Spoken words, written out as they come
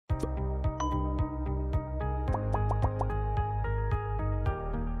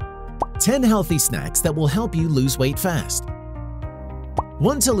10 healthy snacks that will help you lose weight fast.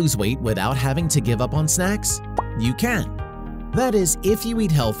 Want to lose weight without having to give up on snacks? You can. That is, if you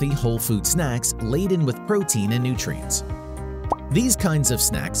eat healthy, whole food snacks laden with protein and nutrients. These kinds of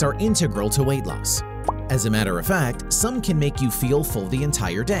snacks are integral to weight loss. As a matter of fact, some can make you feel full the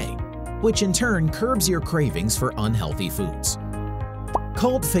entire day, which in turn curbs your cravings for unhealthy foods.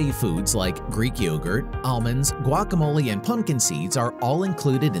 Cult-fave foods like Greek yogurt, almonds, guacamole, and pumpkin seeds are all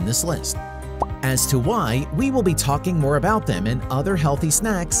included in this list. As to why, we will be talking more about them and other healthy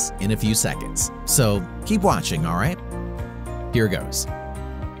snacks in a few seconds. So keep watching, alright? Here goes.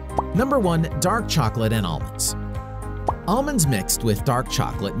 Number 1. Dark chocolate and almonds. Almonds mixed with dark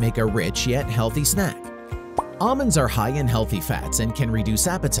chocolate make a rich yet healthy snack. Almonds are high in healthy fats and can reduce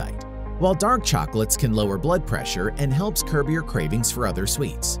appetite, while dark chocolates can lower blood pressure and helps curb your cravings for other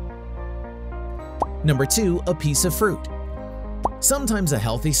sweets. Number 2. A piece of fruit. Sometimes a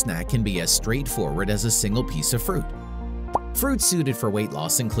healthy snack can be as straightforward as a single piece of fruit. Fruits suited for weight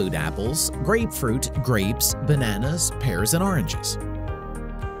loss include apples, grapefruit, grapes, bananas, pears, and oranges.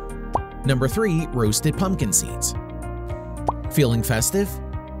 Number 3. Roasted pumpkin seeds. Feeling festive?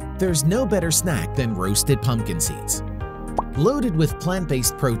 There's no better snack than roasted pumpkin seeds. Loaded with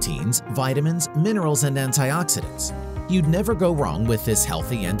plant-based proteins, vitamins, minerals, and antioxidants, you'd never go wrong with this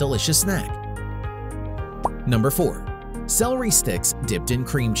healthy and delicious snack. Number 4. Celery sticks dipped in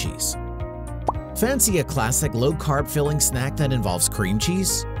cream cheese. Fancy a classic low-carb filling snack that involves cream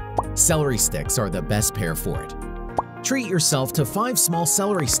cheese? Celery sticks are the best pair for it. Treat yourself to 5 small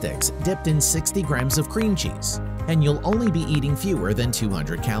celery sticks dipped in 60 grams of cream cheese, and you'll only be eating fewer than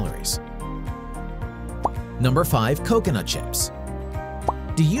 200 calories. Number 5. Coconut chips.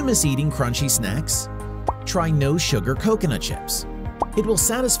 Do you miss eating crunchy snacks? Try no-sugar coconut chips. It will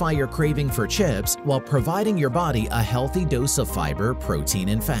satisfy your craving for chips while providing your body a healthy dose of fiber, protein,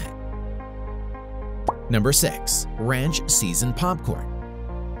 and fat. Number 6. Ranch seasoned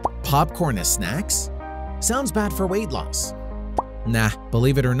popcorn. Popcorn as snacks? Sounds bad for weight loss. Nah,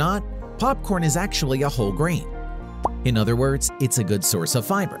 believe it or not, popcorn is actually a whole grain. In other words, it's a good source of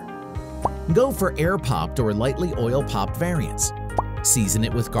fiber. Go for air-popped or lightly oil-popped variants. Season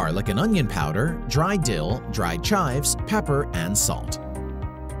it with garlic and onion powder, dried dill, dried chives, pepper, and salt.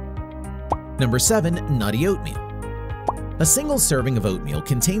 Number 7. Nutty oatmeal. A single serving of oatmeal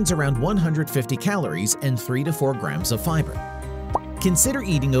contains around 150 calories and 3 to 4 grams of fiber. Consider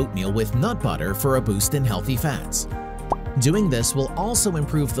eating oatmeal with nut butter for a boost in healthy fats. Doing this will also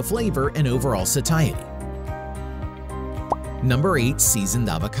improve the flavor and overall satiety. Number 8. Seasoned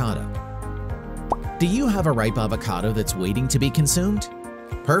avocado. Do you have a ripe avocado that's waiting to be consumed?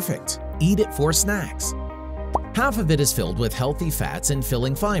 Perfect! Eat it for snacks. Half of it is filled with healthy fats and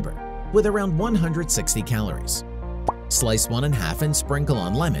filling fiber, with around 160 calories. Slice 1 in half and sprinkle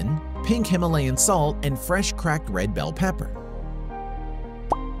on lemon, pink Himalayan salt, and fresh cracked red bell pepper.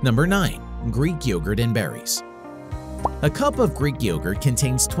 Number 9. Greek yogurt and berries. A cup of Greek yogurt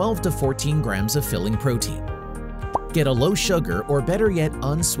contains 12 to 14 grams of filling protein. Get a low-sugar or better yet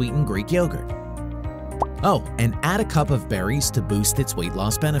unsweetened Greek yogurt. Oh, and add a cup of berries to boost its weight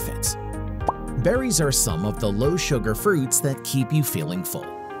loss benefits. Berries are some of the low-sugar fruits that keep you feeling full.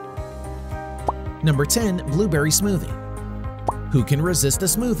 Number 10. Blueberry smoothie. Who can resist a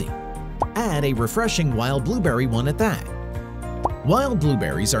smoothie? Add a refreshing wild blueberry one at that. Wild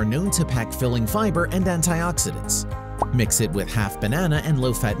blueberries are known to pack filling fiber and antioxidants. Mix it with half banana and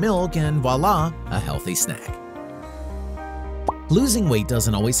low-fat milk and voila, a healthy snack. Losing weight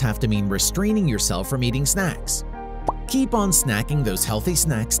doesn't always have to mean restraining yourself from eating snacks. Keep on snacking those healthy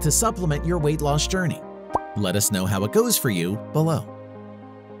snacks to supplement your weight loss journey. Let us know how it goes for you below.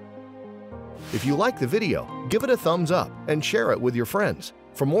 If you like the video, give it a thumbs up and share it with your friends.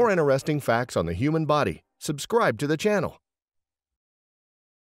 For more interesting facts on the human body, subscribe to the channel.